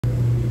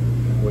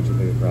What you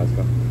think of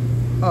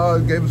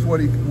Crosco? Gave us what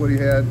he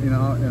had, you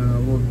know, in a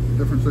little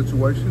different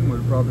situation.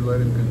 We'd probably let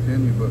him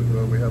continue, but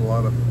we had a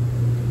lot of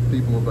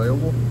people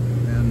available,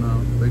 and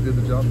they did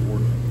the job for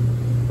us.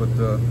 But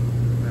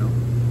you know,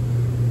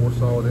 4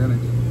 solid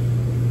innings.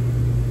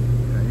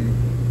 Yeah,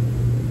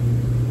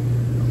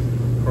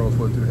 Carlos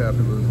wasn't too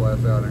happy with his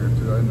last outing here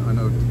too. I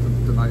know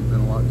tonight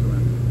meant a lot to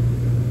him.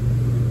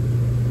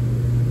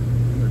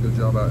 Did a good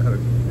job out. Had a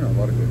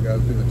lot of good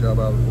guys do the job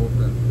out of the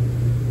bullpen.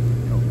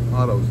 You know,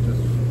 Otto's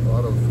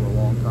for a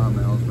long time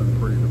now has been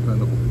pretty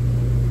dependable.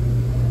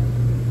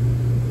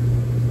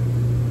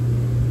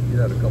 He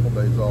had a couple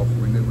days off.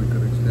 We knew we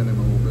could extend him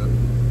a little bit.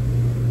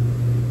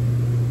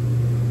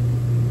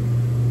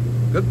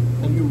 Good.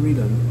 How do you read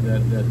on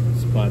that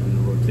spot in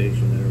the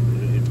rotation there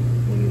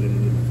when you're going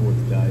to need the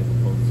 4th guy in the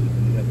postseason?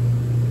 You got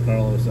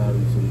Carlos,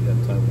 obviously. You got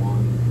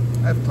Taiwan.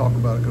 I have to talk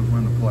about it because we're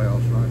in the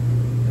playoffs, right?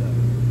 Yeah.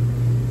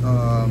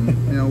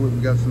 You know,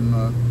 we've got some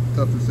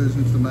tough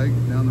decisions to make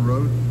down the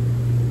road,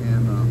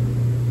 and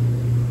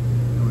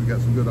we've got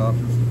some good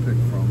options to pick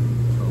from.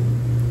 So,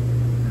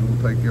 and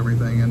we'll take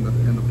everything into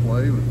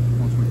play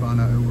once we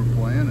find out who we're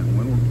playing and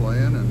when we're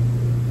playing, and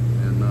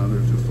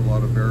there's just a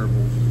lot of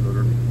variables that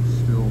are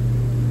still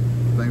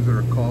things that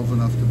are causing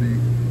us to be,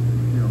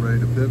 you know, ready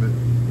to pivot.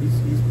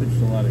 He's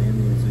pitched a lot of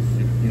innings this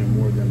year, you know,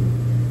 more than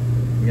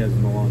he has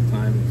in a long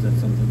time. Is that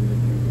something that?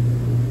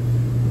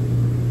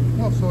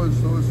 Well, so is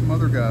some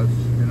other guys,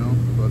 you know,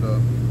 but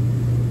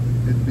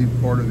it'd be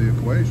part of the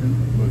equation.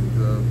 But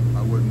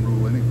I wouldn't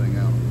rule anything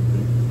out.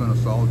 It's been a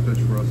solid pitch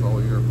for us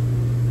all year.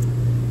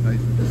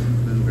 He's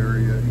been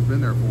very, he's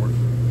been there for us.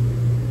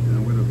 You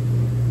know, with a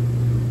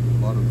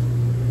lot of,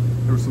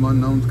 there were some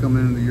unknowns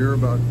coming into the year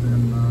about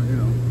him, you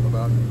know,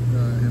 about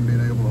him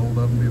being able to hold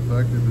up and be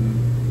effective, and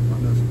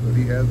not necessarily, but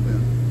he has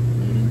been.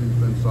 He's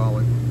been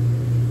solid.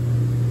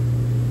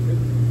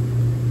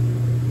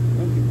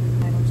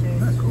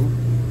 That's cool.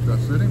 Should I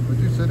sit him? Would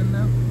you sit him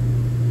now?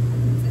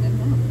 Sit him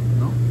now.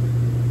 No?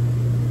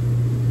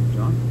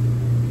 John?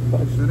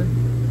 Would you sit him?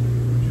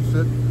 Would you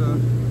sit?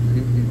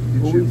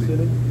 He should be.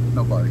 Sitting?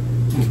 Nobody.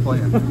 He's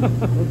playing.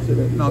 Don't sit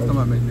in. No, I'm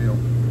talking about McNeil.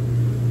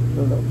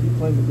 No, keep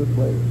playing with good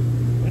players.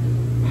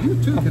 You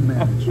too can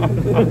manage. It's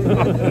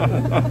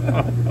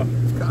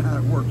kind of how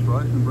it works,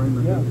 right? And bring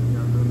the, you know,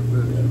 doing the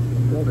pitch.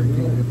 If they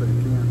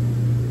can,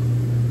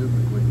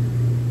 physically.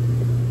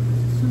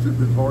 It's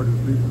as hard as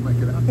people make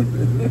it out to be.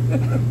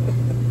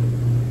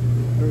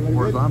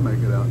 Or as I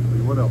make it out to be.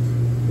 What else?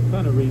 What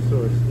kind of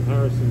resource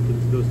Harrison can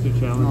those two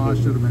challenges? No, I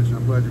should have mentioned.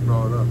 I'm glad you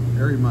brought it up.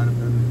 Harry might have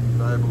been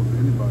valuable to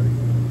anybody.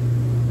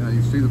 You know, you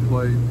see the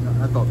play.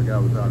 I thought the guy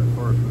was out at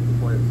first, but the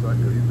play at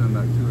second, he's done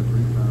that 2 or 3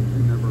 times.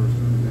 He never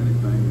assumes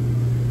anything.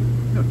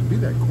 You know, to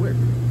be that quick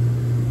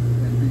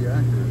and be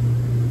accurate,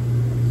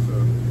 it's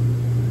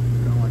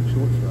kind of like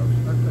shortstops.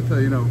 I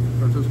tell you, you know,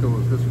 Francisco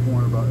was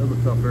disappointed about it. It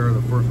was a tough error.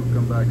 The first one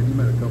come back, and he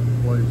made a couple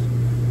of plays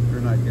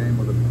during that game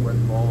with a wet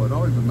ball. It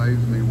always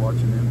amazed me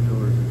watching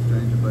infielders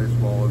exchange a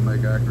baseball and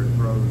make accurate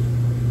throws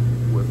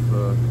with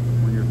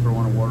when you're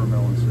throwing a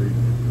watermelon seed.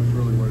 That's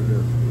really what it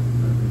is.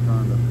 And you're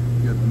trying to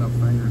get enough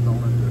fingers on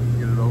it to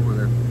get it over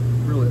there.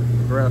 Really,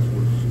 the grass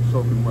was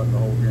soaking wet the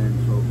whole game,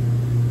 so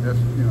that's,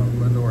 you know,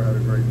 Lindor had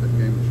a great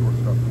game of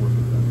shortstop for us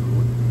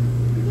defensively.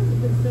 He hasn't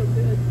been so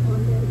good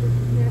on that, just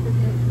never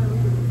had time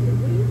to do.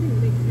 What do you think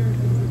makes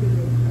Harrison so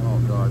good?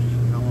 Oh gosh,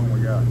 how long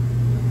we got?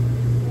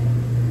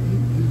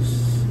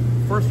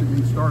 First,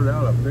 he started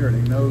out up there, and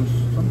he knows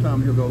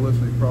sometimes he'll go,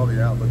 listen, he's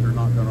probably out, but they're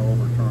not going to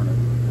overturn it,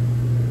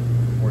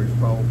 or he's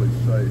probably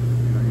safe.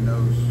 You know, he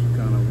knows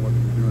kind of what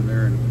he's doing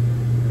there, and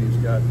he's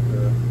got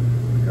the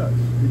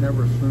guts. He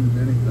never assumes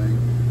anything.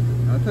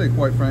 And I tell you,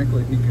 quite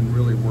frankly, he can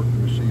really work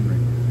the machinery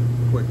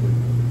quickly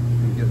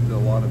and get to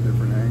a lot of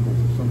different angles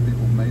that some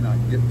people may not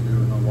get to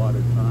in a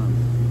allotted time.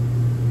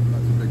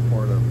 That's a big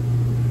part of it.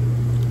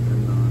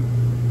 And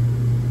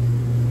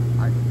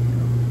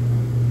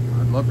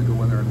I'd love to go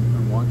in there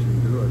and watch him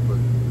do it, but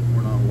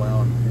we're not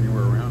allowed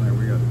anywhere around there.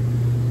 We got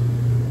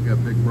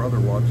Big Brother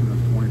watching us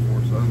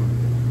 24/7.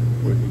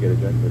 What if you get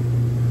ejected?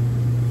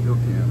 Still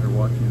can't. They're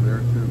watching you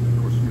there too. Of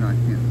course, you know, I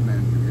can't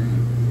manage the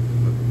game,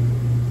 but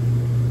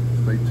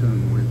stay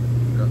tuned. We've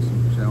got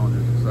some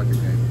challenges in the second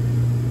game.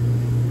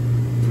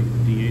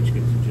 DH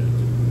gets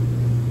ejected.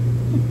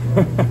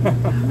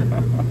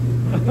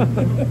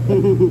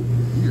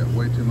 You got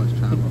way too much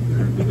time up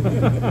there.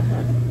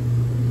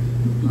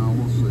 No,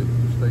 we'll see.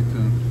 Stay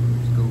tuned.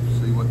 Let's go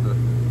see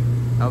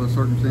how the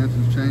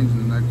circumstances change in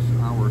the next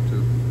hour or two.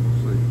 We'll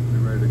see. Be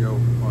ready to go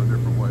a lot of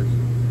different ways.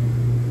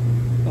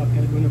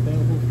 Edwin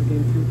available for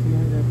game 2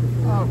 tonight after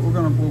 4?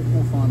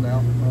 We'll find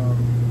out.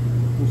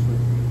 We'll see.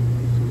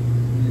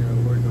 Yeah,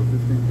 where you go,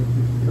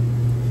 15-50. Yep.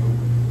 So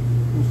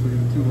we'll see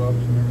the 2 ups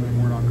and everything.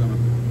 We're not going to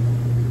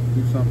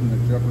do something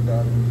that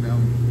jeopardizes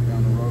down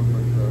the road,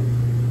 but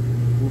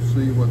we'll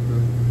see what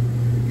the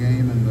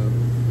game and the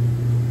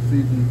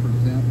season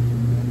presents,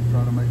 and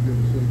try to make good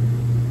decisions.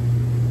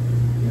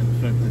 Yeah, the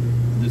fact that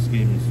this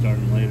game is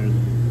starting later,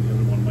 the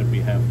other one might be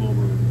half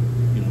over,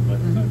 you know, by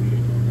the time you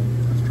get going.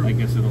 That's true. I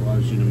guess it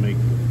allows you to make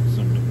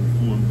some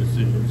informed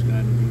decisions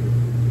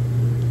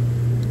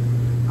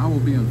will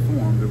be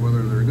informed of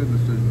whether they're a good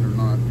decision or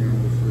not. You know,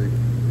 we'll see.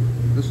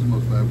 This is the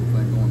most valuable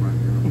thing going right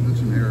now.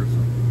 It's an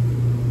Harrison.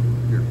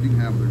 Here, you can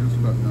have them. They're just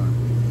about done.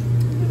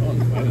 I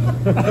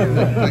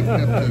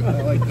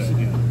like that.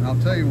 Yeah. And I'll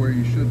tell you where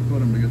you should put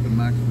them to get the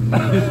maximum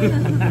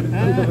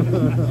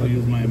use. I'll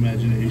use my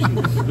imagination.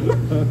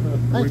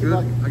 We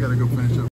good? I gotta go finish up.